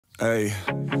Hey,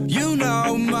 you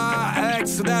know my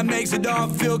ex, so that makes it all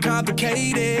feel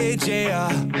complicated, yeah.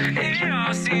 It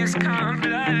all seems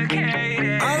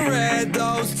complicated. I read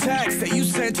those texts that you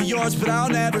sent to yours, but I'll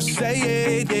never say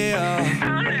it, yeah.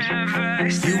 I'll never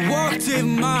say You walked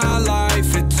in my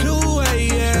life at 2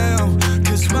 a.m.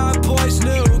 Cause my boy's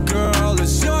new girl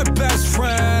is your best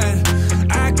friend.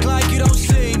 Act like you don't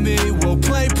see me, we'll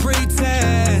play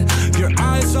pretend. Your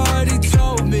eyes already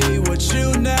told me what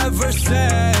you never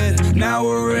said. Now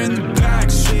we're in the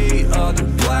backseat of the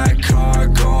black car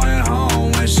going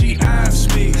home. When she asks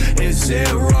me, is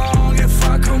it wrong if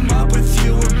I come up with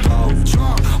you? We're both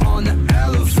drunk on the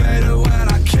elevator when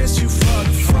I kiss you for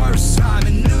the first time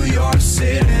in New York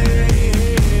City.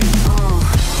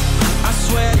 I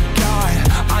swear to God,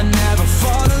 I never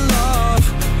fall in love.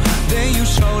 Then you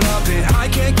showed up and I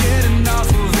can't get enough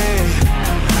of it.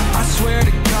 I swear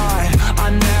to God, I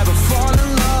never fall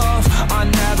in love. I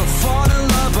never fall in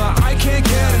love, but I can't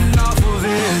get enough of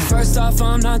it. First off,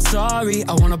 I'm not sorry,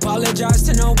 I won't apologize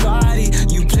to nobody.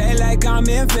 You play like I'm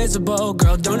invisible,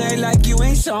 girl, don't act like you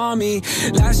ain't saw me.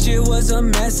 Last year was a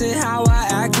mess and how I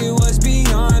acted was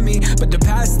beyond me, but the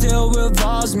past still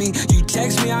revolves me. You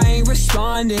text me, I ain't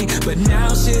responding, but now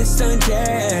shit's done changed.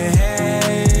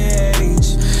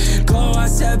 Go our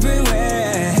separate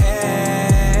ways.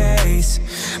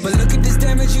 But look at this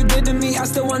damage you did to me. I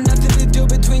still want nothing to do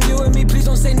between you and me. Please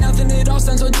don't say nothing, it all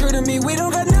sounds untrue to me. We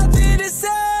don't got nothing to say.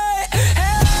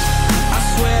 I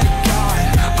swear to God,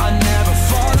 I never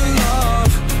fall in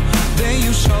love. Then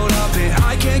you showed up and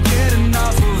I can't get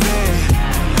enough of it.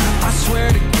 I swear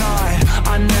to God,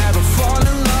 I never fall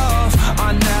in love.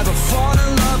 I never fall in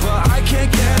love, but I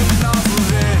can't get enough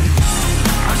of it.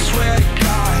 I swear to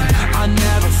God, I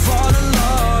never fall in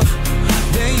love.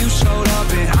 Then you showed up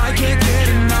and I can't get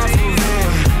enough of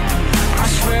it. I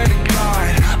swear to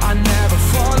God, I never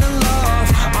fall in love.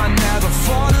 I never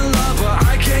fall in love, but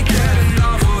I can't get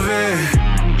enough of it.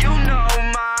 You know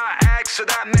my ex, so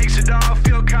that makes it all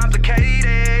feel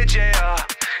complicated, yeah.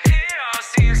 it all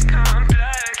seems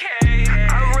complicated.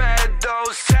 I read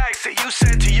those texts that you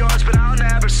sent to yours, but I'll never